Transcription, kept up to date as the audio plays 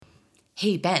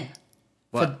Hey, Ben.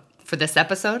 What? For this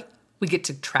episode, we get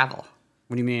to travel.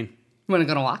 What do you mean? You want to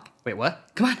go on a walk? Wait, what?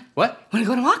 Come on. What? Want to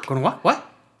go on a walk? Going to what? What?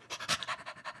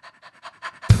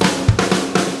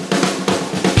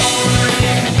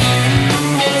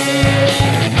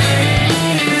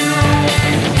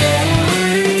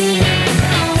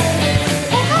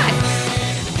 Oh, hi.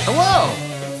 Hello!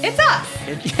 It's us.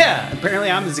 Yeah, apparently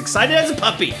I'm as excited as a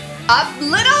puppy. A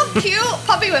little cute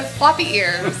puppy with floppy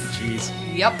ears. Jeez.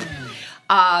 Yep.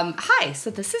 Hi, so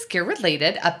this is Gear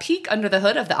Related, a peek under the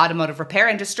hood of the automotive repair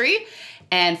industry.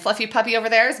 And fluffy puppy over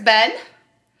there is Ben.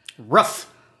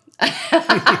 Rough.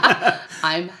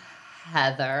 I'm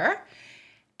Heather.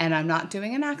 And I'm not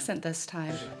doing an accent this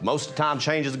time. Most of the time,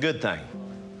 change is a good thing.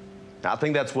 I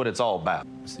think that's what it's all about.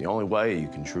 It's the only way you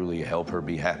can truly help her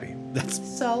be happy.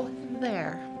 So,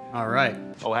 there. All right.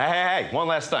 Oh, hey, one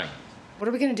last thing. What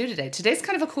are we going to do today? Today's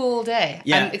kind of a cool day.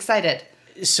 Yeah. I'm excited.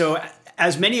 So,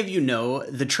 as many of you know,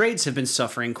 the trades have been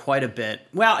suffering quite a bit.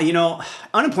 Well,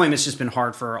 unemployment's just been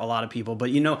hard for a lot of people, but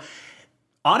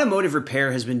automotive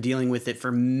repair has been dealing with it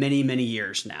for many, many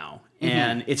years now. Mm-hmm.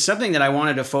 And it's something that I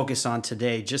wanted to focus on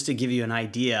today just to give you an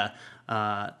idea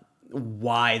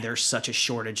why there's such a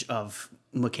shortage of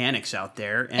mechanics out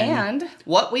there. And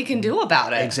what we can do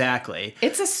about it. Exactly.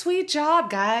 It's a sweet job,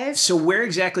 guys. So where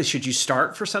exactly should you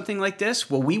start for something like this?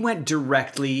 Well, we went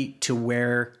directly to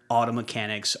where auto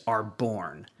mechanics are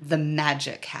born. The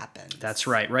magic happens. That's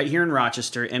right. Right here in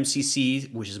Rochester,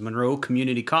 MCC, which is Monroe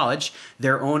Community College,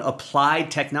 their own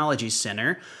Applied Technology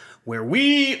Center, where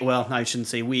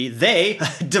they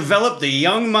develop the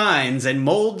young minds and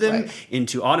mold them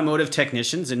into automotive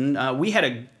technicians. And we had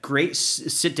a great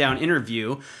sit-down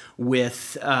interview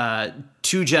with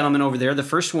two gentlemen over there. The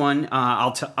first one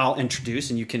I'll introduce,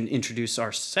 and you can introduce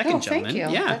our second gentleman.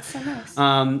 Thank you. Yeah. That's so nice.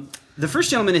 The first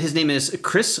gentleman, his name is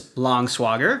Chris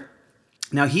Longswager.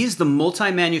 Now, he's the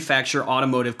multi-manufacturer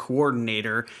automotive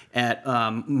coordinator at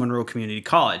Monroe Community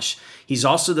College. He's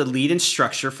also the lead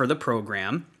instructor for the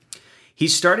program. He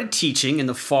started teaching in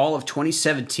the fall of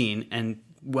 2017, and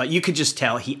well, you could just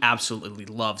tell he absolutely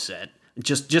loves it.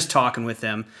 Just talking with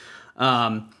him.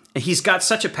 He's got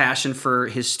such a passion for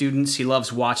his students. He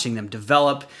loves watching them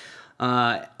develop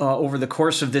over the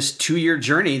course of this 2-year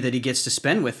journey that he gets to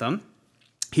spend with them.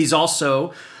 He's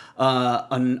also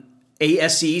an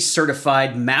ASE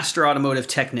certified master automotive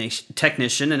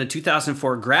technician and a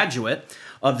 2004 graduate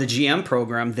of the GM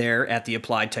program there at the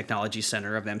Applied Technology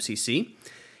Center of MCC.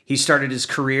 He started his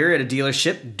career at a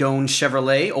dealership, Doane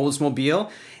Chevrolet Oldsmobile,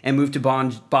 and moved to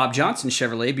Bob Johnson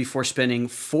Chevrolet before spending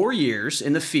 4 years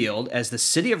in the field as the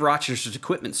City of Rochester's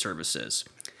Equipment Services.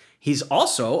 He's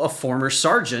also a former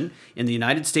sergeant in the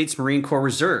United States Marine Corps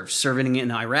Reserve, serving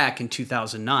in Iraq in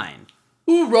 2009.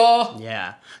 Hoorah!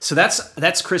 Yeah. So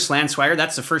that's Chris Longswager.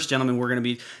 That's the first gentleman we're going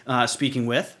to be speaking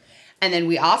with. And then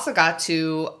we also got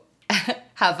to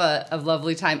have a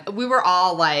lovely time. We were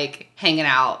all hanging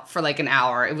out for an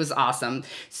hour. It was awesome.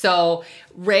 So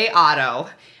Ray Otto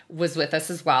was with us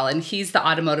as well, and he's the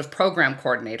automotive program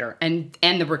coordinator and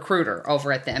the recruiter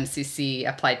over at the MCC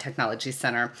Applied Technology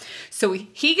Center. So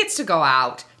he gets to go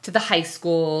out to the high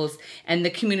schools and the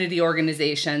community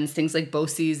organizations, things like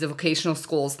BOCES, the vocational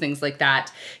schools, things like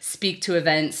that, speak to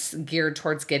events geared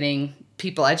towards getting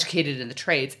people educated in the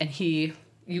trades, and you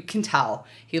can tell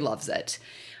he loves it.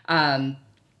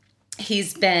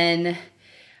 He's been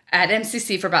at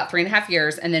MCC for about 3.5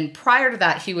 years, and then prior to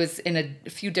that, he was in a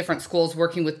few different schools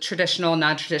working with traditional,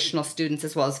 non-traditional students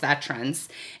as well as veterans.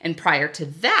 And prior to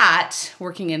that,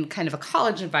 working in kind of a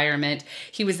college environment,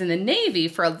 he was in the Navy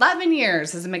for 11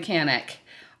 years as a mechanic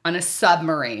on a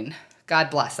submarine.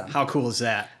 God bless him. How cool is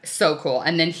that? So cool.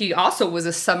 And then he also was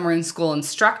a submarine school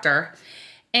instructor,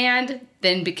 and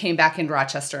then came back in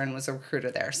Rochester and was a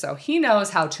recruiter there. So he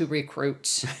knows how to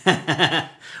recruit.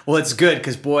 Well, it's good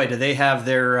because, boy, do they have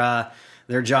their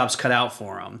jobs cut out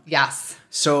for them. Yes.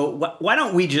 So why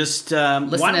don't we just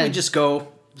go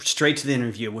straight to the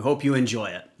interview? We hope you enjoy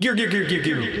it. Gear.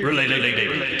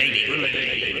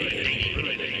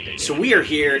 So we are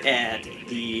here at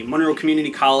the Monroe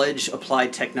Community College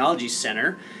Applied Technology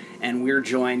Center, and we're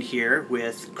joined here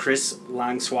with Chris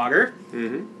Longswager.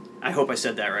 Mm-hmm. I hope I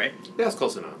said that right. Yeah, that's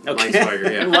close enough. Okay.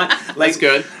 Longswager, yeah. That's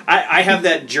good. I have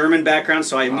that German background,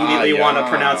 so I immediately want to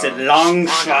pronounce it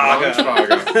Longswager.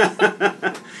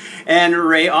 And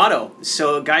Ray Otto.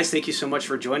 So, guys, thank you so much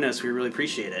for joining us. We really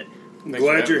appreciate it.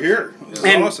 Glad you're here. This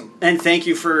is awesome. And thank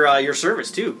you for your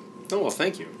service, too. Oh, well,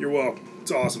 thank you. You're welcome.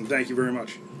 It's awesome. Thank you very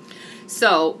much.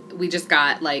 So we just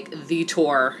got the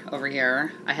tour over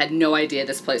here. I had no idea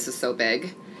this place was so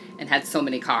big. and had so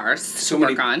many cars So to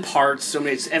many work on. parts, so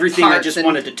many everything I Parts just and-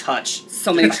 wanted to touch.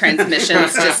 So many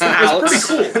transmissions just out. Pretty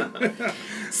cool.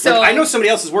 So I know somebody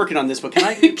else is working on this, but can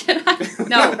I?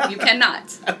 No, you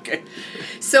cannot. Okay.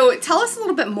 So tell us a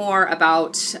little bit more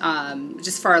about,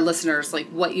 just for our listeners, like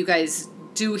what you guys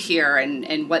do here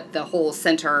and what the whole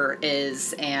center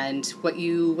is and what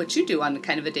you do on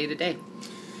kind of a day-to-day.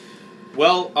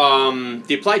 Well,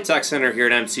 the Applied Tech Center here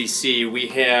at MCC, we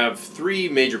have 3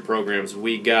 major programs.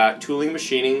 We got tooling and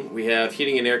machining, we have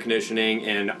heating and air conditioning,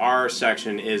 and our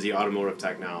section is the automotive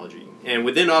technology. And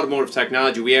within automotive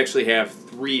technology, we actually have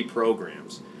 3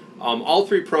 programs. All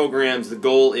 3 programs, the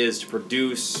goal is to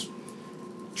produce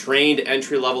trained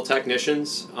entry-level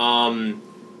technicians.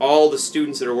 All the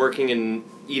students that are working in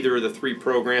either of the 3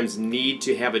 programs need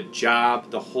to have a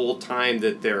job the whole time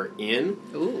that they're in.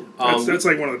 Ooh. That's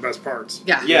like one of the best parts.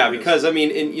 Yeah. Yeah, because I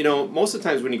mean, most of the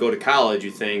times when you go to college, you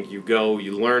think you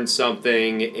learn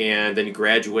something, and then you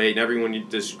graduate, and everyone you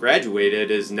just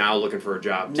graduated is now looking for a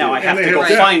job too. Now I have And to they go have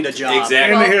debt. find a job.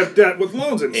 Exactly. And they have debt with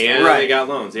loans and stuff. And Right. they got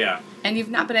loans, yeah. And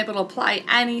you've not been able to apply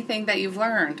anything that you've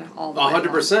learned all the way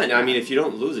 100%. along. I mean, if you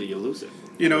don't lose it, you lose it.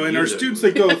 And our Use it. students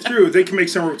that go through, they can make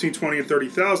somewhere between 20 and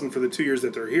 30,000 for the 2 years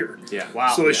that they're here. Yeah.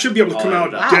 Wow. So they should be able to come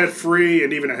out Wow. debt free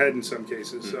and even ahead in some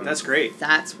cases. So. That's great.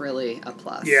 That's really a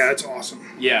plus. Yeah, it's awesome.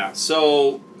 Yeah.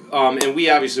 So, and we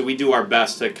obviously we do our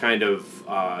best to kind of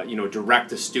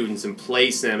direct the students and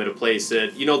place them at a place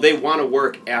that they want to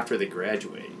work after they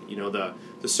graduate.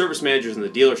 The service managers and the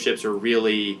dealerships are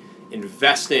really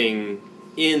investing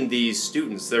in these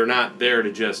students. They're not there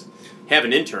to just have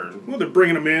an intern. Well, they're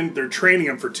bringing them in, they're training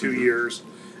them for 2 years,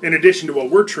 in addition to what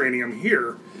we're training them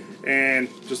here, and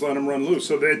just letting them run loose.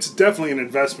 So it's definitely an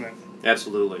investment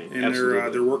Absolutely. in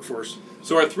Absolutely. their workforce.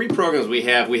 So our 3 programs we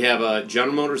have a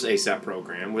General Motors ASAP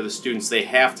program where the students, they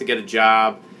have to get a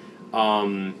job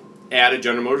at a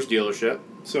General Motors dealership.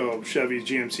 So Chevys,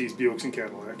 GMCs, Buicks, and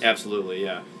Cadillacs. Absolutely,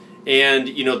 yeah. And,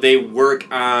 they work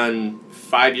on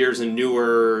 5 years and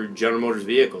newer General Motors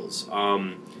vehicles.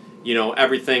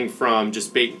 Everything from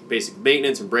just basic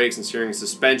maintenance and brakes and steering and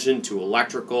suspension to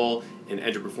electrical and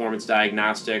engine performance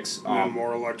diagnostics. And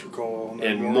more electrical.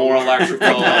 And more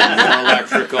electrical and more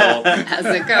electrical. As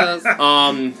it goes.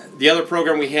 The other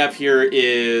program we have here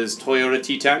is Toyota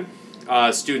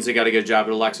T10. Students that got to get a job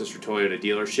at a Lexus or Toyota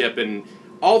dealership, and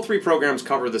all 3 programs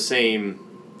cover the same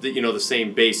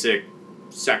basic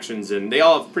sections, and they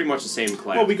all have pretty much the same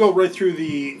class. Well, we go right through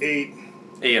the 8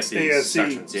 ASC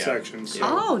sections. Yeah.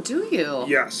 Oh, do you?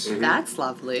 Yes. That's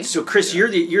lovely. So Chris, you're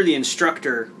the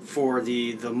instructor for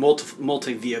the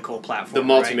multi vehicle platform. The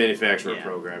multi-manufacturer right?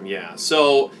 program, yeah.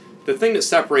 So the thing that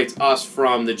separates us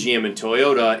from the GM and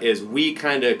Toyota is we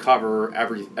kind of cover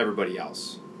everybody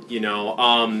else.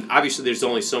 Obviously there's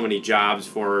only so many jobs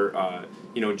for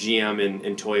GM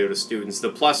and Toyota students.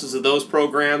 The pluses of those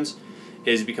programs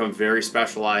is you become very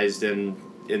specialized in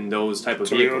those type of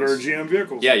Toyota vehicles. or GM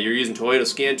vehicles. Yeah, you're using Toyota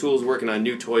scan tools, working on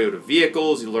new Toyota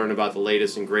vehicles. You learn about the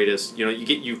latest and greatest.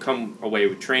 You come away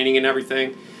with training and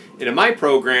everything. And in my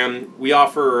program, we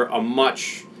offer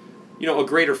a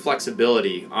greater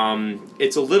flexibility.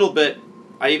 It's a little bit,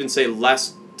 I even say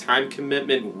less time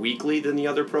commitment weekly than the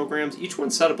other programs. Each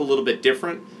one's set up a little bit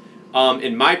different.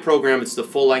 In my program, it's the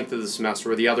full length of the semester,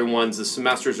 where the other ones, the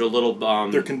semesters are a little...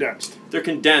 They're condensed. They're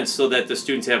condensed so that the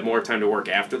students have more time to work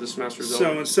after the semester's over.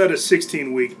 So instead of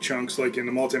 16-week chunks like in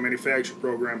the multi-manufacturer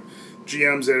program,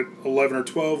 GM's at 11 or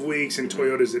 12 weeks and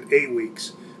Toyota's at 8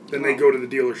 weeks. Then they go to the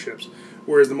dealerships.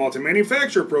 Whereas the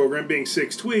multi-manufacturer program being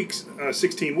 16 weeks,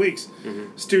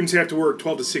 students have to work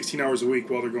 12 to 16 hours a week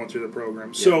while they're going through the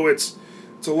program. So it's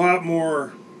a lot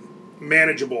more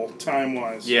manageable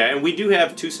time-wise. Yeah, and we do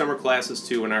have 2 summer classes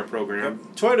too in our program.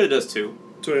 Yep. Toyota does too.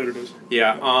 Toyota does.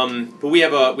 Yeah, but we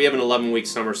have an 11-week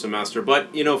summer semester.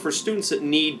 But for students that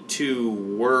need to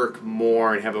work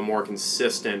more and have a more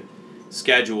consistent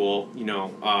schedule,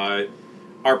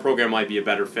 our program might be a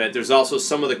better fit. There's also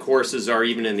some of the courses are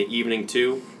even in the evening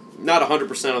too. Not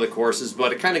 100% of the courses,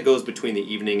 but it kind of goes between the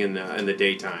evening and the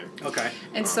daytime. Okay.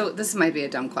 And so this might be a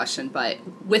dumb question, but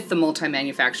with the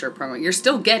multi-manufacturer program, you're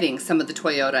still getting some of the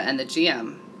Toyota and the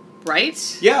GM,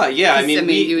 right? Yeah. I mean,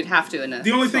 you would have to in a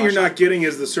The only thing you're scholarship. not getting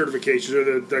is the certifications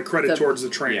or the credit The- towards the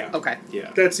training. Yeah. Okay.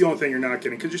 Yeah. That's the only thing you're not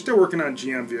getting because you're still working on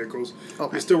GM vehicles.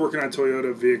 Okay. You're still working on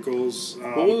Toyota vehicles.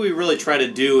 But what we really try to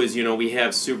do is, we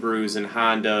have Subarus and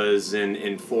Hondas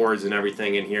and Fords and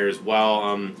everything in here as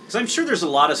well. So I'm sure there's a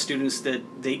lot of students that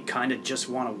they kind of just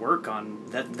want to work on.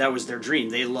 That was their dream.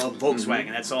 They love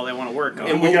Volkswagen. That's all they want to work on.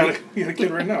 And we got a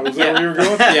kid right now. Is that where you were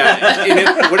going? Yeah,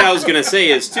 and what I was going to say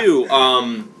is, too,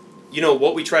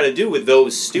 what we try to do with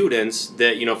those students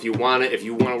that, if you want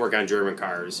to work on German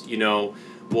cars,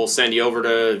 we'll send you over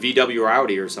to VW or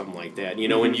Audi or something like that,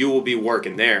 and you will be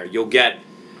working there. You'll get,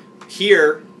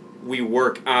 here we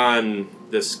work on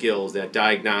the skills, that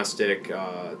diagnostic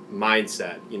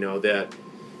mindset,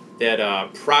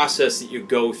 that process that you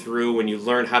go through when you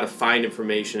learn how to find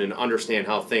information and understand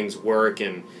how things work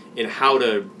and how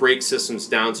to break systems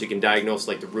down so you can diagnose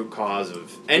like the root cause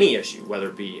of any issue, whether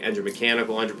it be engine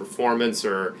mechanical, engine performance,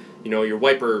 or your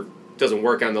wiper doesn't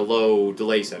work on the low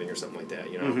delay setting or something like that.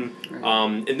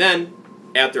 Right. And then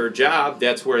at their job,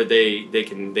 that's where they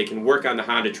can work on the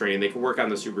Honda training, they can work on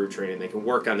the Subaru training, they can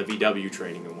work on the VW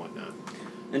training and whatnot.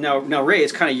 And now, Ray,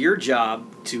 it's kind of your job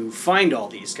to find all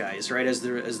these guys, right? As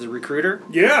the recruiter.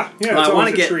 Yeah. It's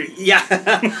always a treat. Yeah,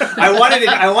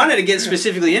 I wanted to get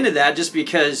specifically into that just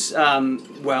because,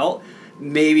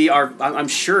 maybe I'm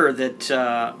sure that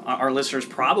our listeners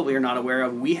probably are not aware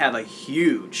of. We have a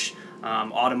huge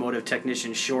automotive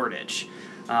technician shortage,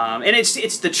 and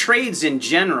it's the trades in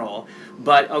general.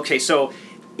 But okay, so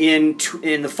in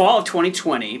the fall of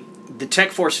 2020. The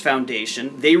TechForce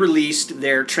Foundation, they released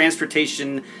their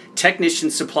Transportation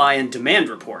Technician Supply and Demand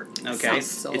Report. Okay,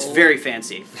 it's very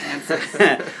fancy.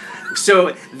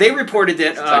 So they reported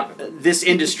that this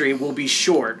industry will be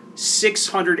short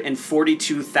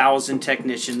 642,000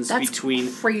 technicians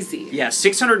crazy. Yeah,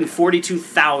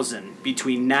 642,000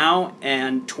 between now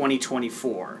and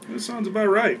 2024. That sounds about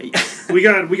right. We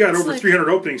got over 300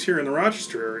 openings here in the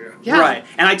Rochester area. Yeah. Right.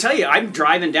 And I tell you, I'm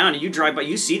driving down and you drive by,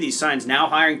 you see these signs, now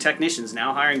hiring technicians,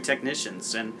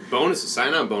 and bonuses,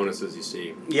 sign-on bonuses you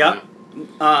see. Yep.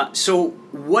 So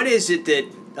what is it that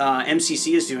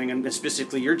MCC is doing, and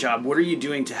specifically your job? What are you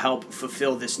doing to help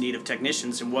fulfill this need of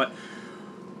technicians, and what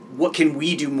can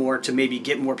we do more to maybe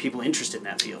get more people interested in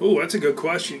that field? Oh, that's a good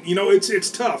question.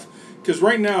 It's tough because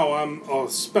right now I'll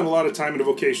spend a lot of time in the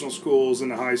vocational schools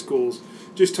and the high schools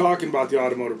just talking about the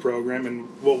automotive program and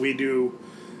what we do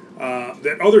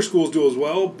that other schools do as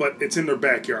well, but it's in their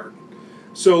backyard.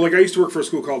 So like I used to work for a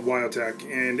school called WyoTech,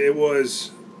 and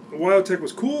WyoTech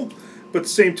was cool, but the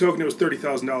same token it was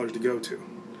 $30,000 to go to.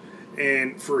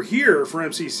 And for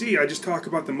MCC, I just talk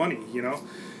about the money,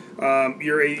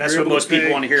 That's what most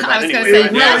people want to hear about anyway. I was going to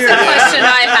say, that's the question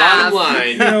I have.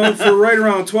 Bottom line. For right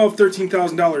around $12,000,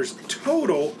 $13,000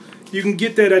 total, you can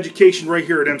get that education right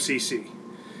here at MCC.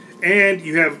 And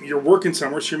you're working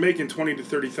somewhere, so you're making $20,000 to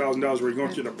 $30,000 where you're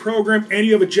going through the program, and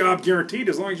you have a job guaranteed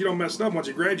as long as you don't mess it up once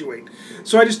you graduate.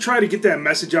 So I just try to get that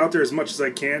message out there as much as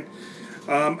I can.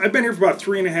 I've been here for about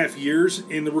 3.5 years,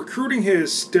 and the recruiting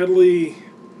has steadily.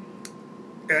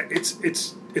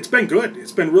 It's been good.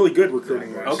 It's been really good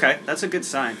recruiting wise. Okay, that's a good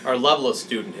sign. Our level of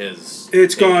student has.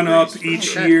 It's gone up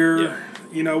each year.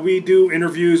 Yeah. We do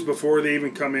interviews before they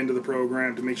even come into the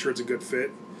program to make sure it's a good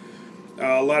fit.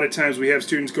 A lot of times we have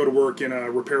students go to work in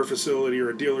a repair facility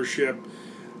or a dealership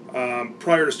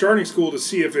prior to starting school to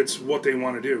see if it's what they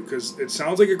want to do. Because it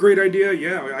sounds like a great idea.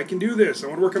 Yeah, I can do this. I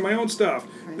want to work on my own stuff.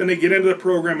 Right. Then they get into the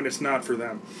program and it's not for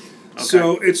them. Okay.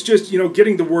 So it's just,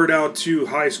 getting the word out to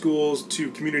high schools, to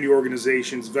community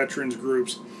organizations, veterans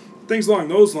groups, things along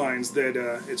those lines that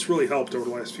it's really helped over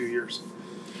the last few years.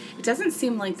 It doesn't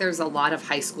seem like there's a lot of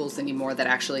high schools anymore that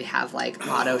actually have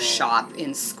auto shop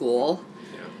in school.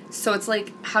 Yeah. So it's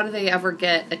like, how do they ever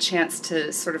get a chance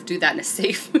to sort of do that in a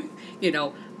safe,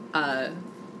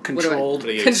 controlled,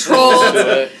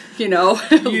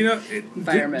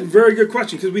 environment? Very good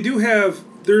question, because we do have.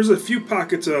 There's a few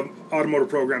pockets of automotive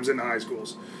programs in the high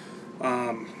schools.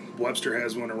 Webster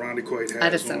has one. Irondequoit has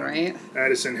Edison, one. Right?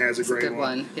 Edison has a great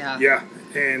one. Yeah. Yeah,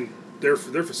 and their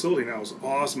facility now is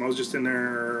awesome. I was just in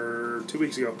there 2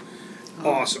 weeks ago.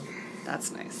 Awesome.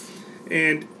 That's nice.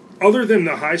 And other than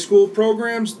the high school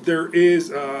programs, there is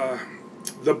the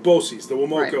BOCES, the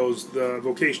WMOCOs, the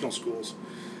vocational schools.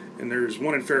 And there's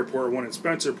one in Fairport, one in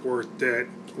Spencerport that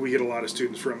we get a lot of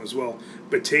students from as well.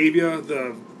 Batavia,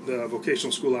 the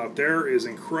vocational school out there, is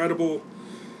incredible.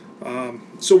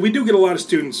 So we do get a lot of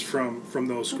students from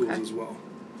those schools as well.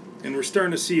 And we're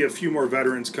starting to see a few more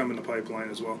veterans come in the pipeline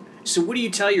as well. So what do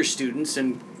you tell your students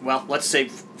and, let's say,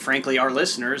 frankly, our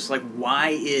listeners, why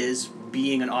is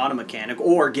being an auto mechanic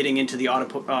or getting into the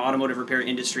automotive repair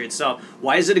industry itself,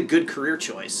 why is it a good career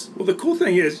choice? Well, the cool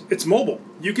thing is it's mobile.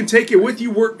 You can take it with you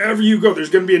wherever you go. There's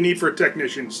going to be a need for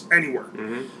technicians anywhere.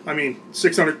 Mm-hmm. I mean,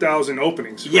 600,000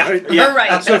 openings, right? Yeah.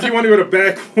 Right. So if you want to go to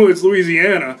Backwoods,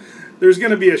 Louisiana, there's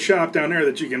going to be a shop down there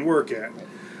that you can work at.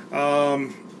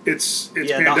 It's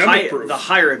pandemic proof. The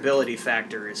hireability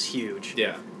factor is huge.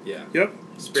 Yeah. Yep.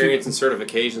 Experience and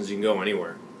certifications, you can go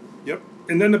anywhere. Yep.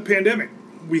 And then the pandemic.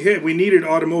 We needed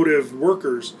automotive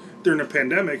workers during the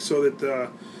pandemic so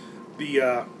that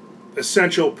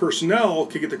essential personnel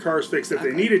could get the cars fixed if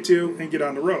they needed to and get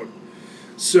on the road.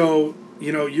 So,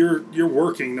 you're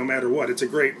working no matter what. It's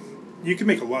you can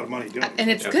make a lot of money doing it. And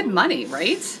it's good money,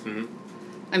 right? Mm-hmm.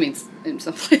 I mean, in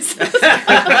some places.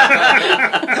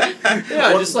 Yeah,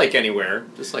 just like anywhere.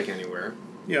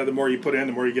 Yeah, the more you put in,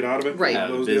 the more you get out of it. Right. Yeah,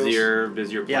 Those busier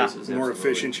Yeah. places. the more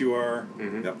absolutely. efficient you are.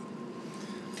 Mhm. Yep.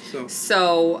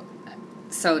 So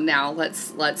now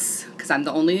let's because I'm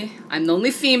the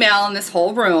only female in this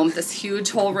whole room, this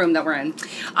huge whole room that we're in.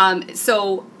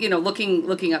 So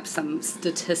looking up some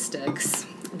statistics,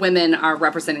 women are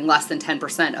representing less than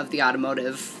 10% of the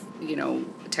automotive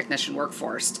technician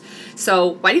workforce.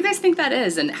 So why do you guys think that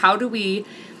is, and how do we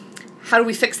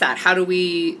fix that? How do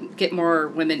we get more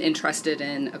women interested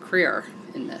in a career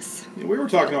in this? We were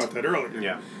talking about that earlier.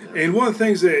 Yeah. And one of the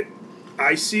things that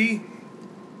I see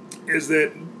is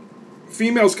that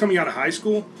females coming out of high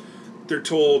school, they're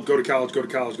told, go to college, go to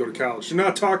college, go to college. They're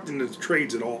not talked into the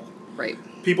trades at all. Right.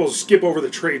 People skip over the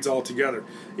trades altogether.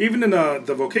 Even in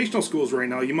the vocational schools right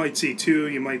now, you might see 2,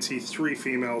 you might see 3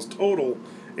 females total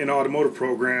in automotive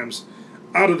programs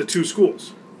out of the 2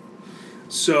 schools.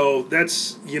 So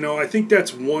that's, I think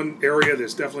that's one area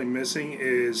that's definitely missing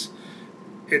is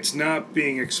it's not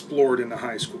being explored in the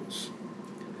high schools.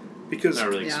 Because Not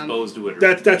really Yeah. exposed to it.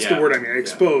 that's the Yeah. word I mean. Yeah.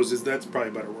 Exposed that's probably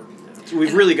a better word. So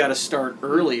we've really got to start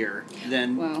earlier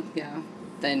than. Well, yeah.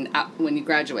 Then when you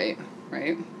graduate,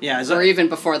 right? Yeah, Or even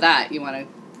before that, you want to.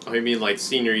 Oh, you mean like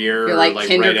senior year You're or like like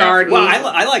kindergarten. right Well, after?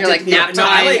 I like You're to, like nap no, I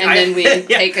time, like- and I- then we yeah.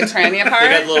 take a tranny They got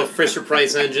apart. little Fisher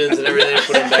Price engines and everything.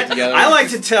 Put them back together. I like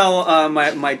to tell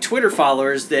my Twitter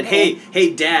followers that hey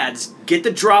dads, get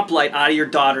the drop light out of your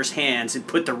daughter's hands and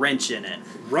put the wrench in it.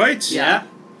 Right? Yeah.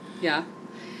 Yeah.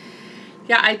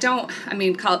 Yeah, I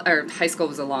mean, high school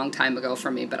was a long time ago for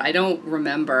me, but I don't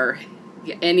remember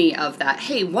any of that.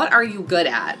 Hey, what are you good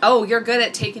at? Oh, you're good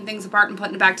at taking things apart and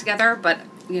putting it back together, but,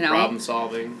 problem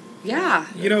solving. Yeah.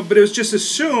 But it was just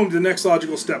assumed the next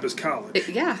logical step is college.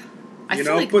 Yeah. I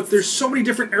feel like But there's so many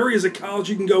different areas of college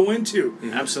you can go into.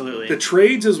 Absolutely. The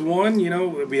trades is one,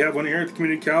 we have one here at the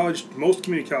community college. Most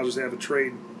community colleges have a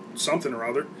trade something or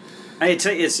other. I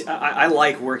tell you, I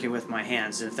like working with my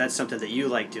hands, and if that's something that you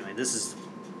like doing, this is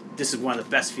one of the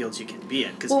best fields you can be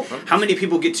in. Because how many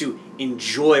people get to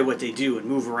enjoy what they do and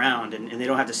move around, and they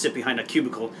don't have to sit behind a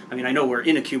cubicle? I mean, I know we're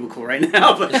in a cubicle right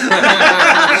now, but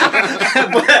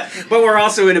but we're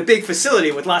also in a big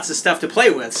facility with lots of stuff to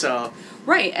play with. So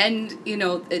right, and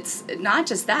it's not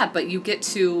just that, but you get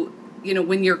to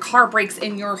when your car breaks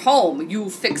in your home, you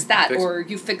fix that, or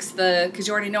you fix because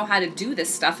you already know how to do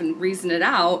this stuff and reason it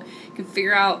out. You can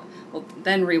figure out. Well,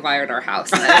 then rewired our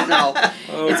house. I don't know.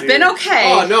 It's been okay.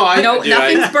 Oh, no,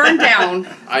 nothing's burned down.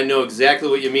 I know exactly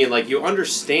what you mean. Like, you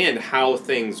understand how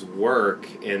things work,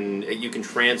 and you can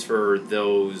transfer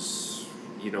those,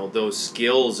 those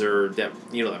skills or that,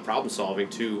 that problem solving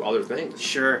to other things.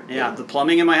 sure, yeah, the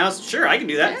plumbing in my house, sure, I can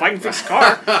do that. If I can fix a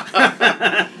car,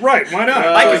 Right, why not?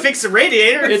 I can fix the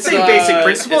radiator. It's the same basic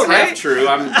principle, it's right? half true.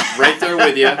 I'm right there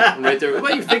with you. I'm right there.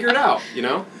 Well, you figure it out,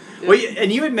 Well,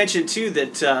 and you had mentioned too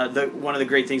that one of the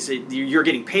great things that you're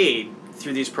getting paid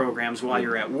through these programs while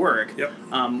you're at work. Yep.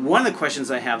 One of the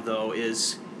questions I have though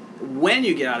is, when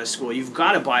you get out of school, you've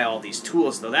got to buy all these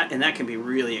tools though. That can be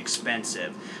really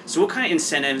expensive. So, what kind of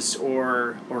incentives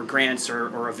or grants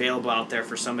are available out there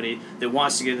for somebody that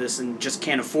wants to get this and just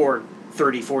can't afford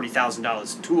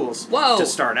 $30,000-$40,000 in tools to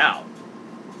start out?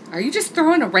 Are you just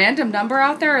throwing a random number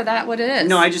out there, or is that what it is?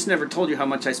 No, I just never told you how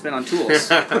much I spent on tools.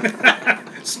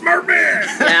 Smart man!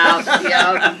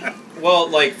 Yeah. Well,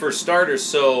 like for starters,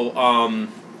 so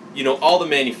all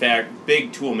the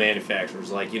big tool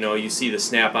manufacturers, like you see the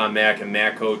Snap-on Mac and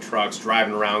Matco trucks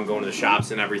driving around, going to the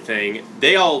shops and everything.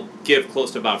 They all give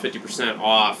close to about 50%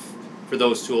 off for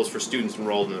those tools for students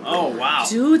enrolled in the program. Oh wow!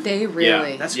 Do they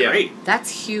really? Yeah. That's great.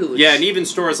 That's huge. Yeah, and even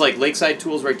stores like Lakeside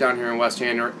Tools right down here on West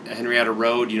Henrietta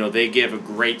Road, they give a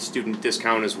great student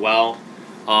discount as well.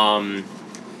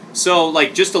 So,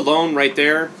 like, just alone right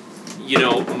there,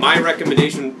 my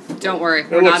recommendation... Don't worry,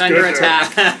 That we're not looks under good there.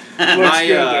 attack. Looks good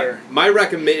there. My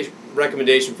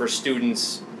recommendation for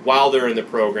students while they're in the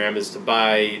program is to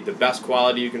buy the best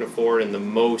quality you can afford and the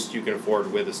most you can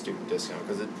afford with a student discount,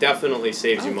 because it definitely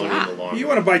saves you money in the long You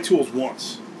run. want to buy tools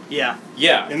once. Yeah.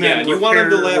 Yeah, And then and you want them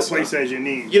to repair, last. replace as you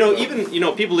need.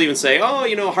 Even people even say,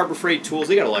 oh, Harbor Freight tools,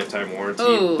 they got a lifetime warranty.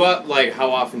 Ooh. But like,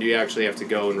 how often do you actually have to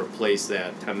go and replace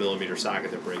that 10mm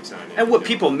socket that breaks on you? And what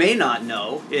people may not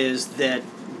know is that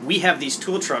we have these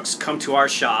tool trucks come to our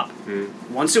shop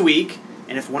once a week,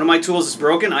 and if one of my tools is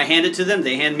broken, I hand it to them,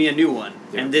 they hand me a new one.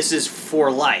 Yeah. And this is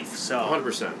for life. So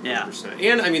 100%. Yeah. 100%.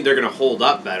 And I mean, they're going to hold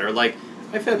up better. Like,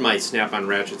 I've had my snap-on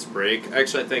ratchets break.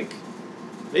 Actually, I think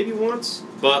maybe once,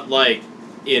 but like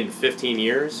in 15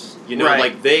 years, you know, Right.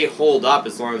 like they hold up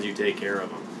as long as you take care of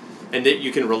them, and that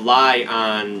you can rely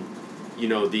on,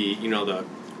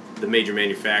 the major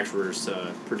manufacturers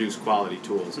to produce quality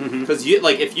tools. Because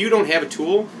if you don't have a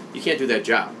tool, you can't do that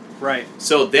job. Right.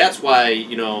 So that's why,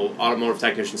 automotive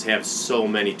technicians have so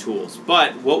many tools.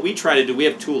 But what we try to do, we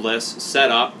have tool lists set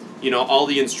up. All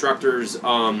the instructors,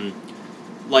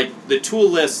 like the tool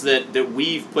lists that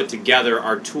we've put together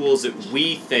are tools that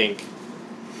we think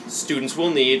students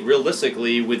will need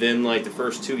realistically within like the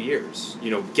first 2 years.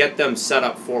 Get them set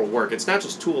up for work. It's not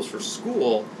just tools for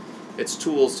school, it's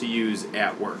tools to use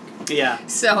at work. Yeah.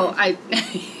 So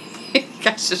you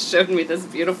guys just showed me this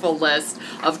beautiful list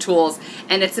of tools,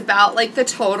 and it's about like the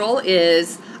total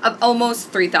is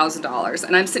almost $3,000,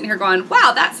 and I'm sitting here going,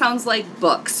 "Wow, that sounds like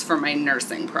books for my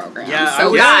nursing program." Yeah,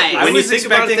 so guys, I was think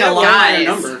about it expecting that a lot higher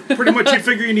guys. number. Pretty much, you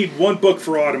figure you need one book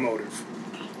for automotive.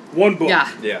 One book. yeah,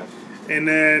 Yeah. And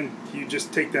then you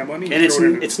just take that money And throw it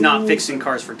into it's not tools fixing and-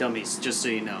 cars for dummies, just so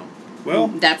you know. Well,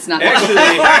 that's not Actually,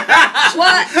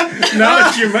 what. now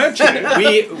that you mention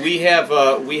it. we have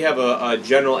a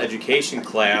general education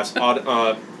class,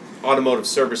 automotive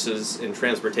services and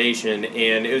transportation,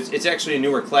 and it's actually a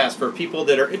newer class for people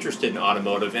that are interested in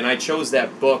automotive, and I chose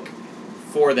that book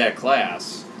for that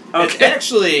class. It's Okay.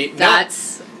 actually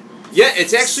That's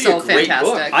it's actually so a great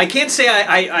fantastic. book. I can't say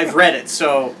I've read it,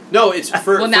 so No, it's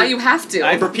for well, now you have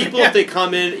to. for people if they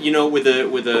come in, with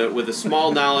a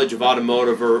small knowledge of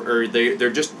automotive, or they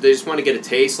just want to get a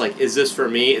taste. Like, is this for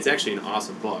me? It's actually an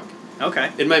awesome book.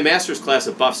 okay. In my master's class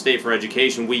at Buff State for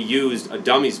Education, we used a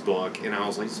dummies book, and I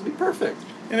was like, this would be perfect.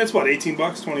 And it's what, $18,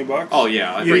 $20? Oh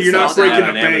yeah, You're not sells breaking that a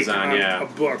on bank Amazon, on yeah. a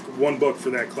book, one book for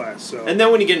that class. So. And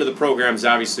then when you get into the programs,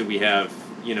 obviously we have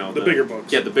the bigger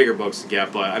books. Yeah, the bigger books to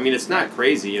get, but I mean it's not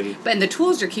crazy. And and the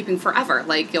tools you're keeping forever,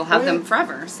 like you'll have Oh, yeah. them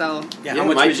forever. So Yeah, Yeah, how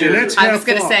much my was your? Jeanette's- I was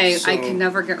gonna half say off, I so- can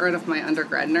never get rid of my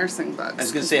undergrad nursing books. I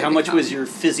was gonna say, how much was your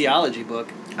physiology book?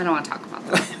 I don't want to talk about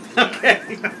that.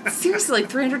 Okay. Seriously, like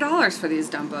 $300 for these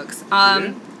dumb books. that have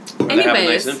a nice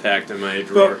Anyways, impact in my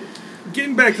drawer. But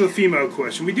getting back to the female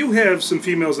question, we do have some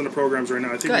females in the programs right now.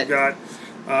 I think Good. we've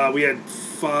got, we had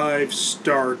 5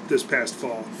 start this past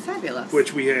fall, fabulous.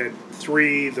 which we had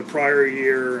 3 the prior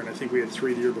year, and I think we had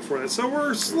 3 the year before that. So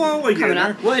we're slowly Coming getting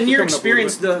up. there. Well, in your Coming up a little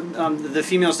experience, the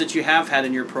females that you have had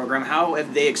in your program, how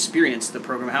have they experienced the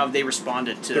program? How have they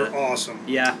responded to? They're awesome.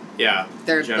 Yeah. Yeah,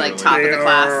 They're generally. like top They of the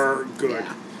class. are good.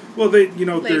 Yeah. Well, there's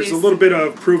Ladies. a little bit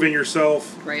of proving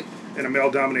yourself Right. in a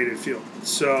male-dominated field.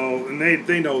 So, and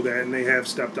they know that, and they have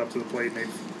stepped up to the plate, and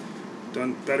they've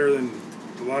done better than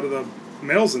a lot of the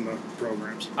males in the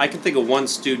programs. I can think of one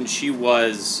student. She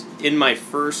was in my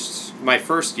first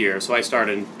year, so I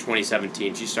started in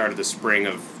 2017. She started the spring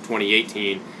of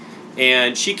 2018,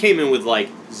 and she came in with like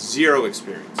 0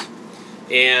 experience,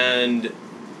 and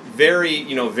very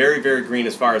very green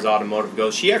as far as automotive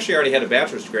goes. She actually already had a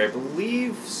bachelor's degree, I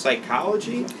believe,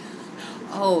 psychology.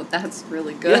 Oh, that's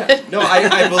really good. Yeah. No,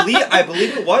 I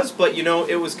believe it was, but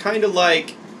it was kind of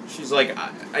like she's like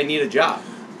I need a job.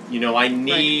 I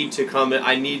need to come in.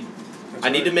 I need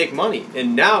to make money.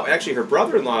 And now, actually, her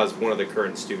brother-in-law is one of the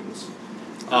current students.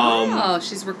 Oh,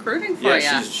 she's recruiting for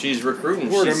Yeah, you. she's recruiting.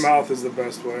 Word of She's- mouth is the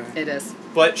best way. It is.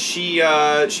 But she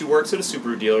works at a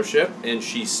Subaru dealership, and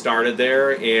she started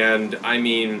there. And I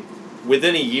mean,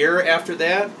 within a year after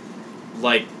that,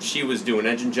 like she was doing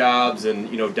engine jobs and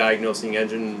diagnosing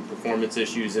engine performance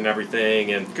issues and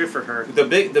everything. And Good for her. the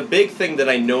big thing that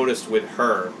I noticed with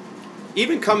her,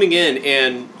 even coming in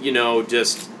and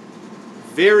just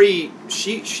very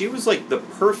she was like the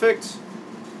perfect.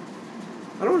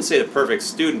 I don't want to say the perfect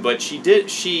student, but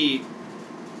she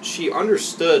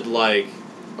understood, like,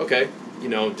 okay,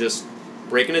 just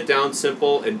breaking it down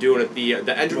simple and doing it.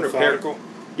 The engine repair. Methodical.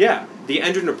 Yeah, the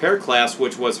engine repair class,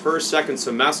 which was her second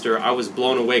semester, I was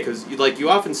blown away because you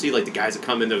often see like the guys that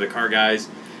come in, they're the car guys,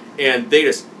 and they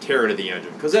just tear into the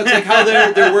engine because that's like how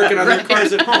they're working on their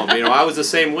cars at home. I was the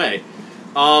same way,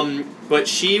 but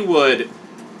she would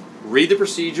read the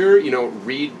procedure,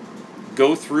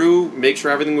 go through, make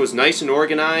sure everything was nice and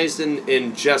organized,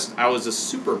 and just I was just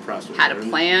super impressed with Had her. a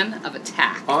plan of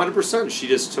attack. 100%. She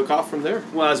just took off from there.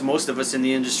 Well, as most of us in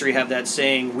the industry have that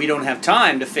saying, we don't have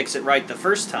time to fix it right the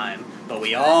first time. but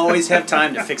we always have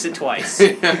time to fix it twice.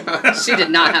 She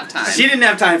did not have time. She didn't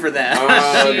have time for that.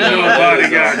 Nobody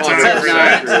got time for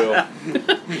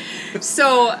that.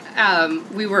 So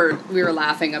we were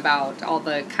laughing about all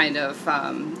the kind of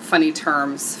funny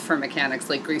terms for mechanics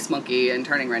like grease monkey and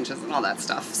turning wrenches and all that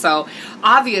stuff. So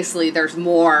obviously there's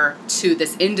more to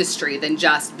this industry than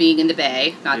just being in the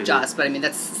bay. Not just, but I mean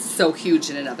that's so huge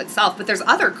in and of itself. But there's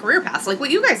other career paths like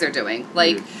what you guys are doing.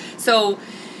 Like so,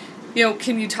 you know,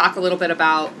 can you talk a little bit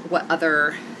about what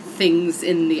other things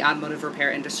in the automotive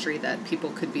repair industry that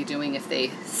people could be doing if they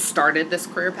started this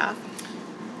career path?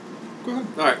 Go ahead.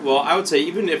 All right. Well, I would say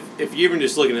even if you're even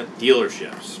just looking at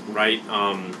dealerships, right?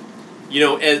 You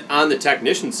know, on the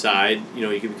technician side, you know,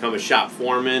 you can become a shop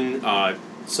foreman.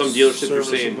 Some dealerships are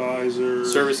saying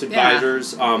service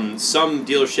advisors. Some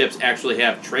dealerships actually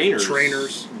have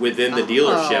trainers within the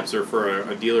dealerships or for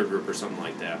a dealer group or something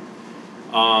like that.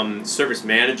 Service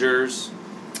managers,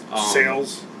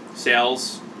 sales,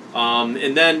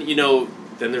 and then you know,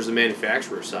 then there's the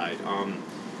manufacturer side.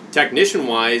 Technician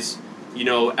wise. You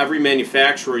know, every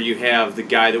manufacturer, you have the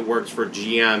guy that works for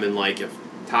GM, and like if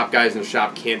top guys in the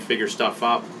shop can't figure stuff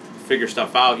out,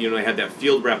 you know, they have that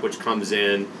field rep which comes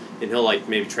in, and he'll like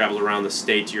maybe travel around the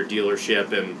state to your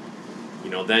dealership, and you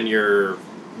know, then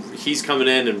he's coming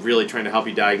in and really trying to help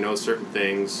you diagnose certain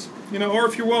things. You know, or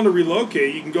if you're willing to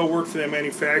relocate, you can go work for that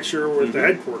manufacturer or at the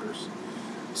headquarters.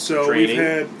 So we've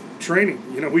had training.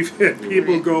 You know, we've had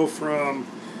people go from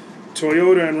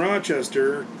Toyota in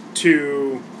Rochester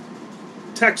to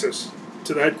Texas,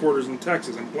 to the headquarters in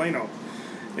Texas, in Plano.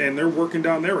 And they're working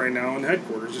down there right now in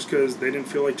headquarters just because they didn't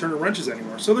feel like turning wrenches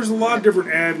anymore. So there's a lot of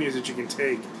different avenues that you can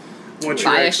take once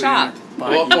Buy you're a shop. Or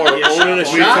owning a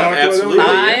shop, absolutely.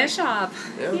 Buy a shop.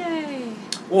 Yeah. Yay.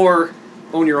 Or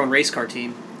own your own race car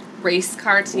team. Race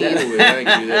car team. Ooh, I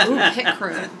can do that too. Ooh, pit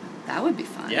crew. That would be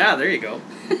fun. Yeah, there you go.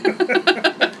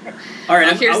 All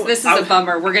right, this is a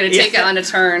bummer. We're going to take it on a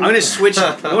turn. I'm going to switch.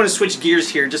 I want to switch gears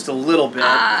here just a little bit.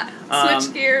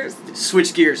 Switch gears.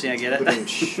 Switch gears. Yeah, I get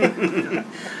it.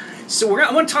 So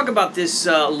I want to talk about this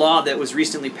law that was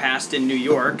recently passed in New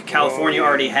York. California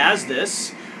already has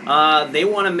this. They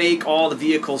want to make all the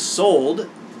vehicles sold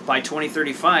by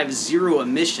 2035 zero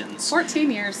emissions.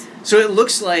 14 years. So it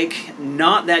looks like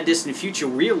not that distant future,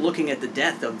 we are looking at the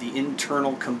death of the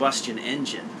internal combustion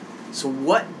engine. So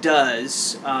what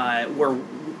does, where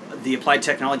the Applied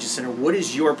Technology Center, what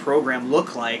does your program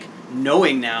look like,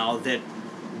 knowing now that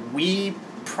we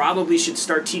probably should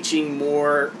start teaching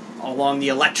more along the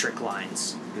electric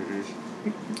lines?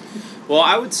 Well,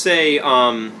 I would say,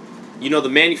 you know, the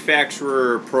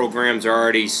manufacturer programs are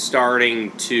already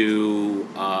starting to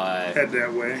head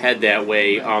that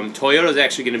way. Toyota is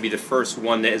actually going to be the first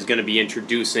one that is going to be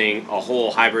introducing a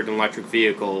whole hybrid and electric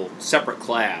vehicle separate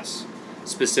class,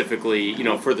 specifically, you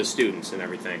know, for the students and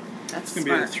everything. That's It's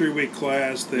going to be a 3-week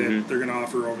class that they're going to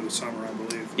offer over the summer, I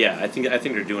believe. Yeah, I think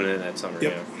they're doing it in that summer.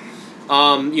 Yep.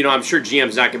 Yeah. You know, I'm sure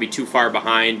GM's not going to be too far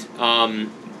behind.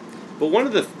 But one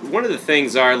of the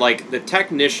things are like the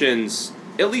technicians.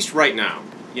 At least right now,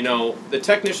 you know, the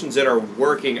technicians that are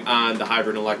working on the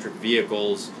hybrid electric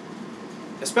vehicles,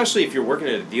 especially if you're working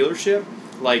at a dealership,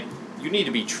 like you need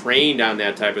to be trained on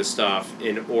that type of stuff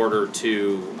in order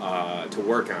to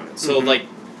work on it. So like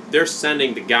they're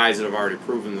sending the guys that have already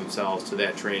proven themselves to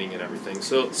that training and everything.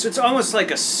 So it's almost like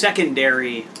a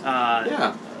secondary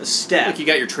step. Like you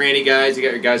got your training guys, you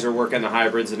got your guys that are working on the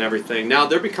hybrids and everything. Now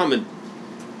they're becoming,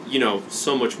 you know,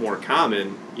 so much more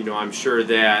common. You know, I'm sure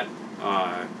that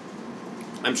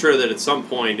at some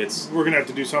point we're gonna have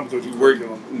to do something with the we're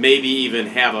curriculum. maybe even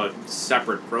have a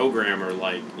separate program or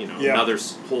like, you know, another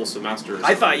whole semester.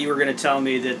 I thought you were going to tell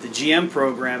me that the GM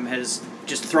program has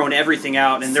just thrown everything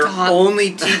out and they're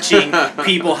only teaching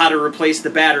people how to replace the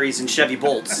batteries in Chevy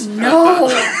Bolts. No.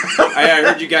 I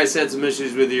heard you guys had some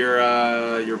issues with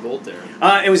your Bolt there.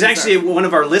 It was actually one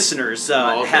of our listeners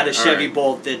had a Chevy right.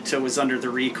 Bolt that was under the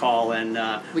recall,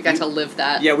 and we got to live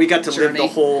that. Yeah, we got to live journey. the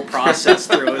whole process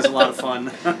through. It was a lot of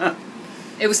fun.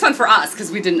 It was fun for us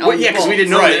because we didn't own the because we Bolt.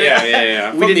 didn't know Right, that.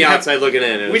 yeah. We From didn't the have- outside looking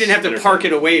in. We didn't have to park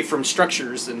it away from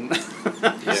structures and.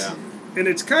 Yeah. And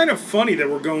it's kind of funny that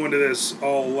we're going to this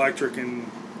all electric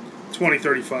in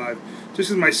 2035. Just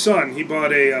as my son, he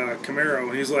bought a Camaro,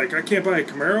 and he's like, I can't buy a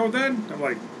Camaro then? I'm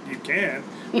like, you can,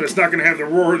 but it's not going to have the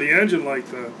roar of the engine like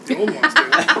the old ones do.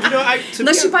 You know,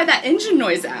 Unless you buy that engine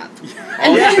noise app.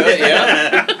 Oh,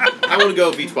 yeah. I want to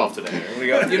go V12 today. I want to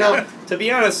go. You know, to be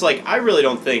honest, like I really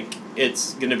don't think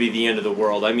it's going to be the end of the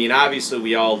world. I mean, obviously,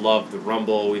 we all love the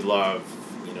rumble. We love,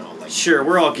 you know, like Sure,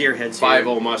 we're all gearheads here.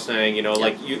 5.0 Mustang. You know,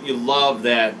 like you love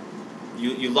that.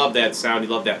 You love that sound. You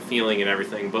love that feeling and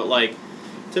everything. But like,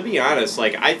 to be honest,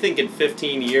 like, I think in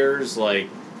 15 years, like,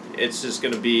 it's just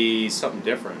going to be something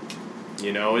different.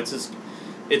 You know, it's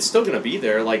still going to be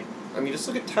there. Like, I mean, just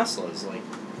look at Teslas. Like,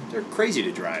 they're crazy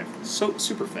to drive. So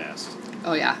super fast.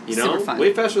 Oh yeah, You know, super fun.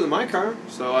 way faster than my car.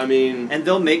 So I mean, And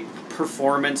they'll make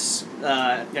performance.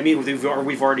 I mean,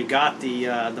 we've already got the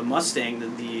Mustang, the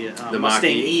Mustang Mach-E.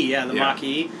 E, the Yeah.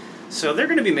 Mach-E. So they're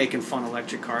going to be making fun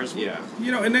electric cars. yeah.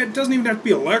 You know, and it doesn't even have to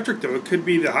be electric though. It could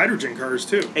be the hydrogen cars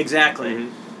too. Exactly. Mhm.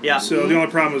 Yeah. So the only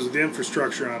problem is with the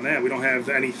infrastructure on that. We don't have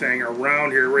anything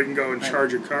around here where you can go and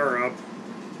charge your car up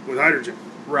with hydrogen.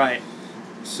 Right.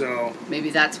 So Maybe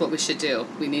that's what we should do.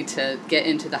 We need to get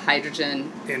into the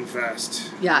hydrogen. invest.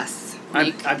 Yes. I'm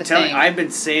Make the telling thing. you, I've been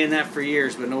saying that for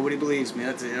years, but nobody believes me.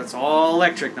 That's all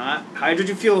electric, not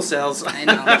hydrogen fuel cells. I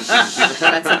know.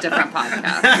 That's a different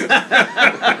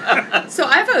podcast. So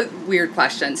I have a weird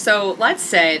question. So let's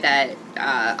say that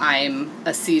I'm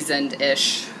a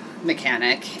seasoned-ish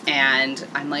mechanic, and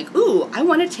I'm like, ooh, I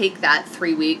want to take that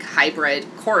 3-week hybrid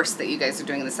course that you guys are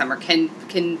doing in the summer. Can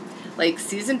like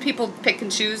seasoned people pick and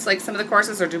choose like some of the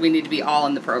courses, or do we need to be all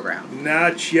in the program?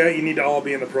 Not yet. You need to all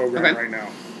be in the program Okay. right now.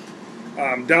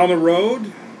 Down the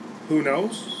road, who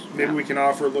knows? Maybe Yeah. we can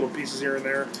offer little pieces here and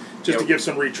there just to Yeah. give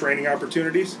some retraining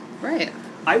opportunities. Right.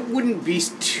 I wouldn't be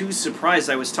too surprised.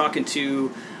 I was talking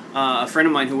to a friend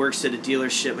of mine who works at a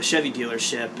dealership, a Chevy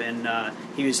dealership, and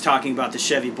he was talking about the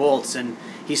Chevy Bolts, and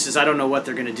he says, I don't know what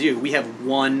they're going to do. We have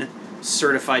one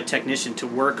certified technician to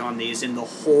work on these in the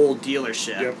whole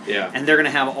dealership. Yep. Yeah. And they're going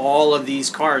to have all of these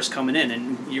cars coming in,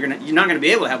 and you're not going to be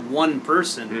able to have one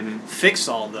person fix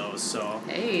all those. So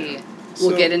Hey,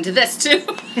 we'll So- get into this too.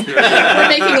 We're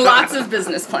making lots of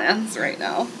business plans right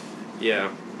now. Yeah.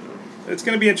 It's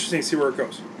going to be interesting to see where it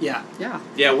goes. yeah, Yeah.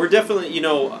 Yeah, we're definitely, you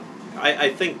know, I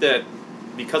think that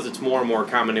because it's more and more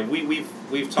common, and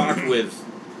we've talked with,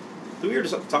 we were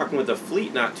just talking with the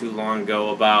fleet not too long ago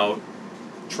about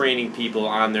training people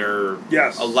on their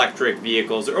Yes. electric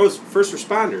vehicles, or first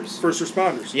responders. First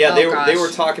responders. Yeah, Oh, they gosh. were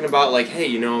talking about like, hey,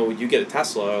 you know, you get a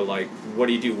Tesla, like, what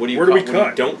do you do? What do you Where do cut? we What do cut?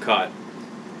 you don't cut?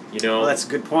 You know. well, that's a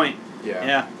good point. yeah.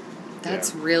 Yeah.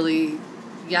 That's really,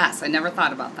 yes, I never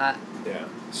thought about that. Yeah.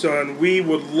 So, and we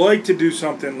would like to do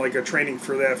something like a training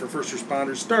for that for first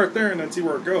responders. Start there and then see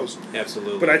where it goes.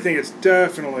 Absolutely. But I think it's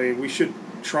definitely, we should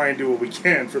try and do what we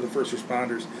can for the first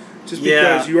responders. Just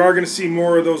Yeah. because you are going to see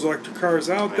more of those electric cars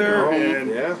out I there know. and,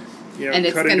 Yeah. you know, And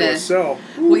it's cut into gonna- a cell.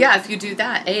 Well, yeah, if you do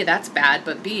that, A, that's bad,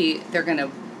 but B, they're going to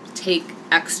take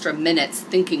extra minutes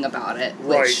thinking about it,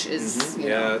 which Right. is, you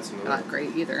Yeah, know, that's another- not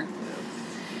great either.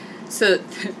 So,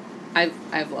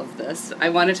 I've loved this. I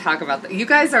want to talk about that. You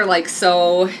guys are like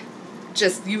so,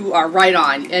 just you are right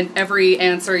on in every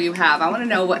answer you have. I want to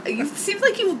know what you seem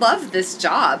like you love this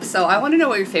job. So I want to know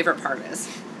what your favorite part is.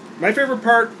 My favorite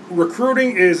part,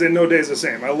 recruiting, is in no days the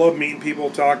same. I love meeting people,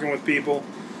 talking with people,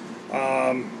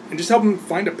 and just helping them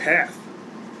find a path.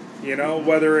 You know,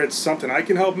 whether it's something I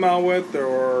can help them out with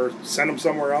or send them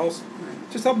somewhere else,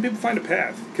 just helping people find a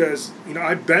path. Because, you know,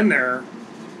 I've been there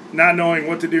not knowing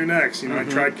what to do next. You know, I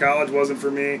tried college, wasn't for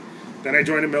me. Then I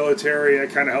joined the military, and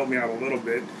it kind of helped me out a little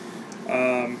bit.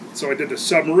 So I did the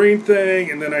submarine thing,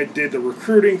 and then I did the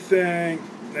recruiting thing.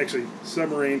 Actually,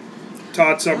 submarine.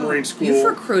 Taught submarine school. You've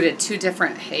recruited two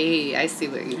different. Hey, I see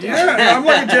what you did. Yeah, I'm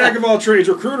like a jack of all trades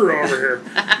recruiter over here.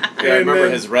 Yeah, I And remember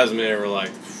then- his resume. They were like,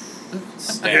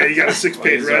 Yeah, you got a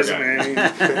 6-page Well, he's our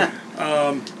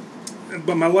resume.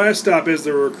 But my last stop as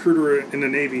the recruiter in the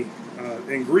Navy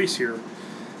in Greece here,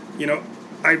 you know,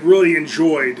 I really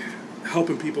enjoyed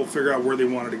helping people figure out where they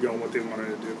wanted to go and what they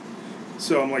wanted to do.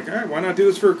 So I'm like, all right, why not do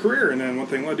this for a career? And then one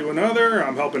thing led to another.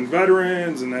 I'm helping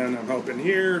veterans, and then I'm helping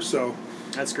here. So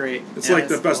That's great. it's Yeah, like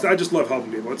the that's best. cool. I just love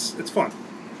helping people. It's fun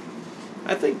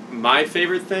I think my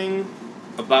favorite thing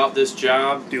about this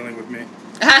job, dealing with me.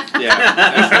 yeah,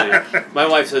 actually, my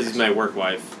wife says he's my work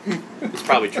wife. It's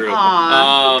probably true.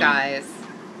 Aw, guys.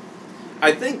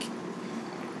 I think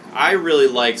I really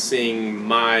like seeing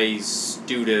my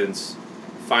students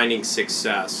finding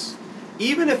success,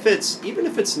 even if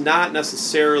it's not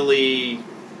necessarily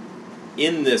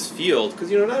in this field, because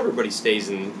you know not everybody stays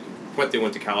in what they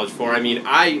went to college for. I mean,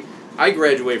 I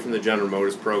graduated from the General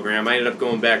Motors program. I ended up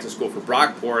going back to school for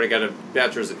Brockport. I got a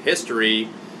bachelor's in history,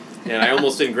 and I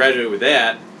almost didn't graduate with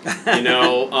that. You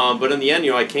know, but in the end,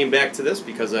 you know, I came back to this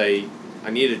because I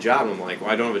needed a job. And I'm like,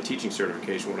 well, I don't have a teaching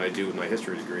certification. What do I do with my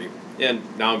history degree? And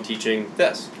now I'm teaching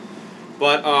this.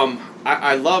 But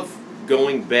I love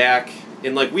going back,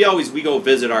 and like we go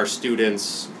visit our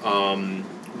students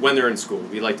when they're in school.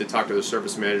 We like to talk to the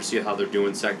service manager, see how they're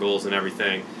doing, set goals and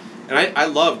everything. And I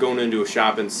love going into a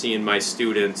shop and seeing my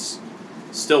students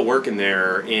still working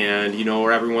there, and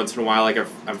or every once in a while, like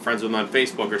I'm friends with them on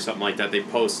Facebook or something like that, they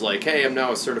post like, hey, I'm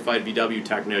now a certified VW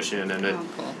technician, and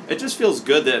Cool. it just feels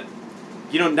good that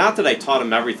not that I taught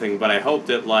them everything, but I hope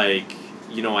that I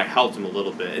helped them a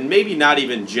little bit, and maybe not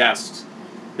even just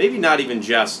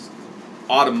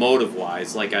automotive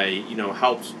wise, like I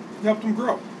helped them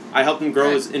grow. I helped them grow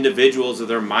Right. as individuals with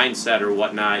their mindset or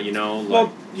whatnot, Well,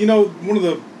 one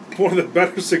of the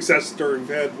better success stories we've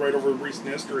had right over recent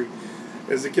history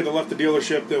is the kid that left the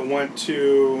dealership that went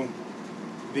to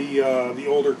the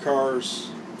older cars.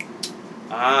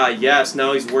 Yes,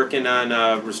 now he's working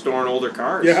on restoring older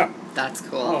cars. Yeah, That's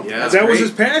cool. Oh, Yeah. that's that was great.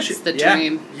 his passion. It's the Yeah.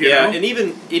 dream. You Yeah, know? and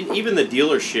even the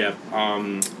dealership,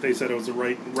 They said it was the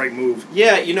right move.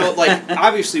 yeah,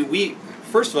 obviously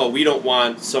first of all, we don't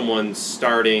want someone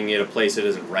starting at a place that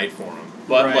isn't right for them.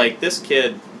 But Right. this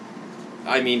kid,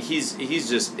 I mean, he's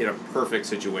just in a perfect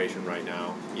situation right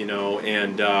now,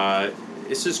 and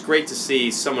it's just great to see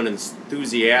someone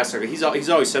enthusiastic. He's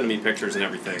always sending me pictures and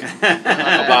everything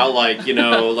about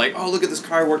oh, look at this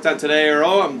car I worked on today, or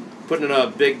oh, I'm putting in a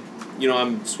big,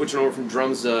 I'm switching over from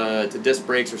drums to disc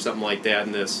brakes or something like that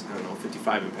in this, I don't know,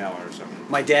 55 Impala or something.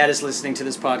 My dad is listening to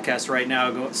this podcast right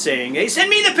now, saying, "Hey, send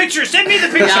me the pictures! Send me the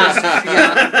pictures!"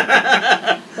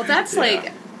 Yeah. Well, that's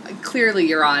clearly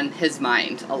you're on his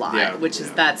mind a lot, Yeah, which is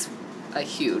yeah. that's a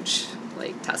huge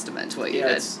testament to what you did.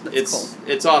 That's cool.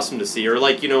 It's awesome to see. Or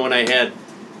when I had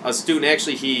a student,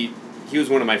 actually he was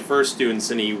one of my first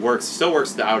students, and he still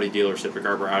works at the Audi dealership at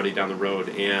Garber Audi down the road,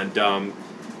 and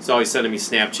he's always sending me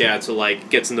Snapchats. So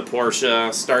gets in the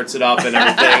Porsche, starts it up and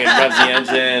everything, and revs the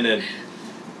engine, and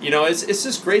it's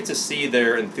just great to see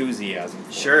their enthusiasm.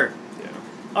 For Sure. it. Yeah.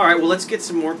 All right, well, let's get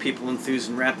some more people enthused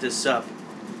and wrap this up.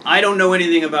 I don't know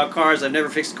anything about cars. I've never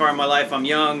fixed a car in my life. I'm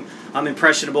young. I'm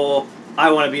impressionable.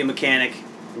 I want to be a mechanic.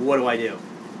 What do I do?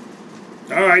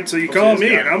 All right, so you What's call this me,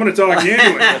 guy? and I'm going to talk to you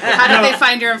anyway. How do they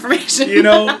find your information?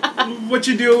 What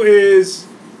you do is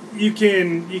you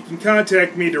can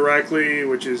contact me directly,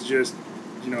 which is just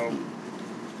you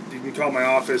can call my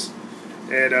office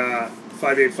at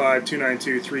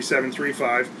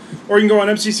 585-292-3735, or you can go on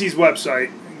MCC's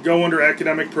website, go under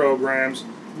academic programs,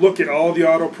 look at all the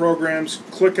auto programs,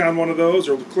 click on one of those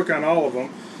or click on all of them,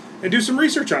 and do some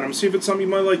research on them, see if it's something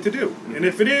you might like to do. And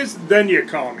if it is, then you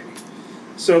call me.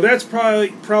 So that's probably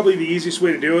the easiest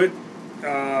way to do it,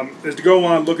 is to go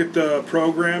on, look at the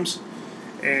programs,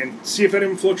 and see if any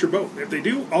of them float your boat. If they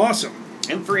do, awesome.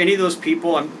 And for any of those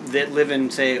people that live in,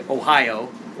 say, Ohio,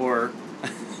 or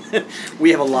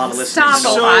we have a lot of listeners. Stop,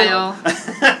 in Ohio.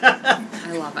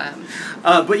 I love it.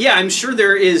 But yeah, I'm sure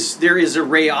there is a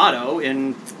Ray Auto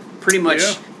in pretty much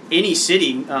Yeah. any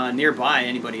city nearby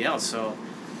anybody else. So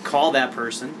call that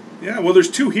person. Yeah, well, there's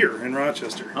two here in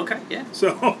Rochester. Okay, yeah.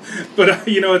 So, but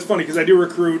it's funny because I do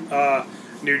recruit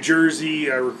New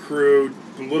Jersey, I recruit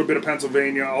a little bit of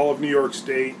Pennsylvania, all of New York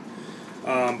State,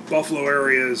 Buffalo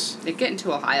areas They get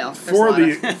into Ohio. There's a for lot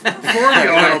the of-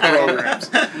 auto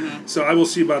programs. So I will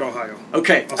see about Ohio.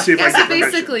 Okay. I'll see if I Yeah, can so get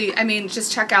permission. basically, I mean,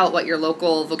 just check out what your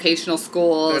local vocational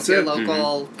schools, That's your it.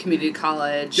 local community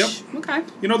college. Yep. Okay.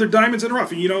 They're diamonds in the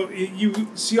rough. You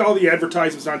see all the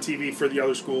advertisements on TV for the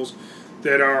other schools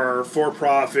that are for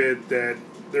profit, that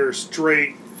they're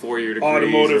straight 4-year degrees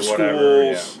automotive or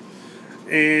whatever. schools.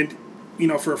 And,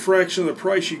 for a fraction of the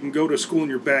price, you can go to school in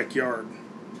your backyard.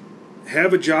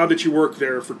 Have a job that you work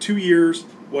there for 2 years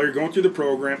while you're going through the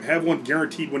program. Have one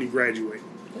guaranteed when you graduate.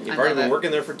 Yeah. You've I already love been it.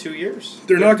 working there for 2 years.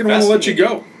 They're not going to want to let you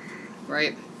Investing in go.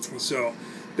 Right. So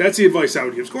that's the advice I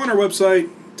would give. Go on our website,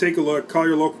 take a look, call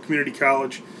your local community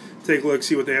college, take a look,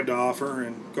 see what they have to offer,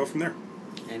 and go from there.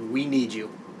 And we need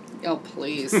you. Oh,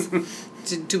 please.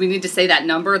 do we need to say that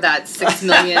number? That 6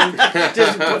 million?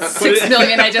 6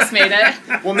 million, I just made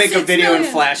it. We'll make a 6 video and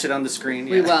million. flash it on the screen.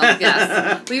 We yeah. will,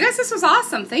 yes. Well, you guys, this was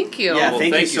awesome. Thank you. Yeah, Well,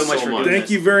 thank you so much for doing Thank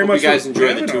this. you very Hope much you guys for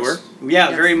enjoyed the having tour. us. Yeah,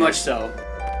 Yes. very much so.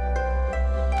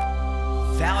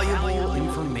 Valuable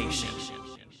information.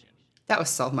 That was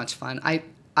so much fun.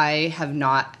 I have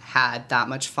not had that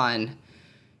much fun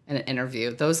in an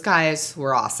interview. Those guys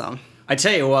were awesome. I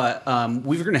tell you what,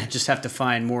 we're going to just have to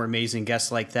find more amazing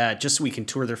guests like that just so we can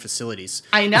tour their facilities.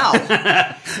 I know.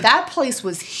 That place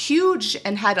was huge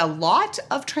and had a lot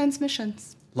of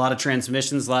transmissions. A lot of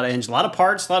transmissions, a lot of engines, a lot of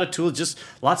parts, a lot of tools, just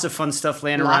lots of fun stuff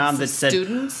laying Lots around of that said,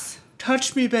 students.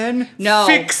 touch me, Ben. No.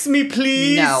 Fix me,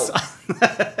 please. No.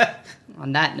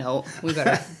 On that note, we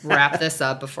better wrap this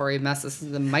up before he messes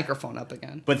the microphone up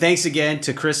again. But thanks again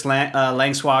to Chris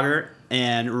Langswager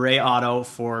and Ray Auto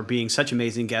for being such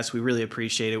amazing guests. We really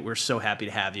appreciate it. We're so happy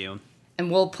to have you. And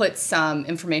we'll put some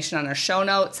information on our show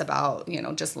notes about,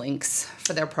 just links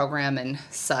for their program and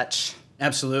such.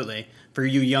 Absolutely. for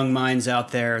you young minds out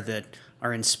there that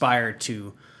are inspired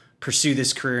to pursue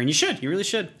this career. And you really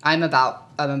should. I'm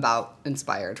about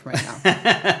inspired right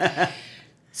now.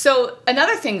 So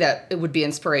another thing that it would be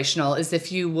inspirational is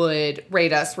if you would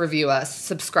rate us, review us,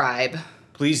 subscribe.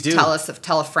 Please do. Tell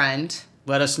a friend.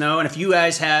 Let us know. And if you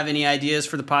guys have any ideas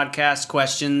for the podcast,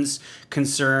 questions,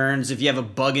 concerns, if you have a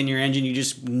bug in your engine you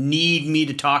just need me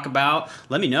to talk about,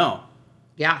 let me know.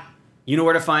 Yeah. You know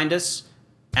where to find us.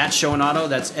 At Schoen Auto,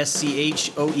 that's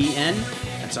SCHOEN.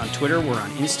 That's on Twitter. We're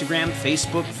on Instagram,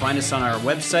 Facebook. Find us on our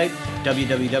website,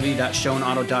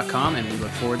 www.schoenauto.com, and we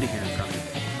look forward to hearing from you.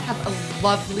 Have a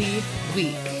lovely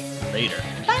week. Later.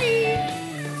 Bye.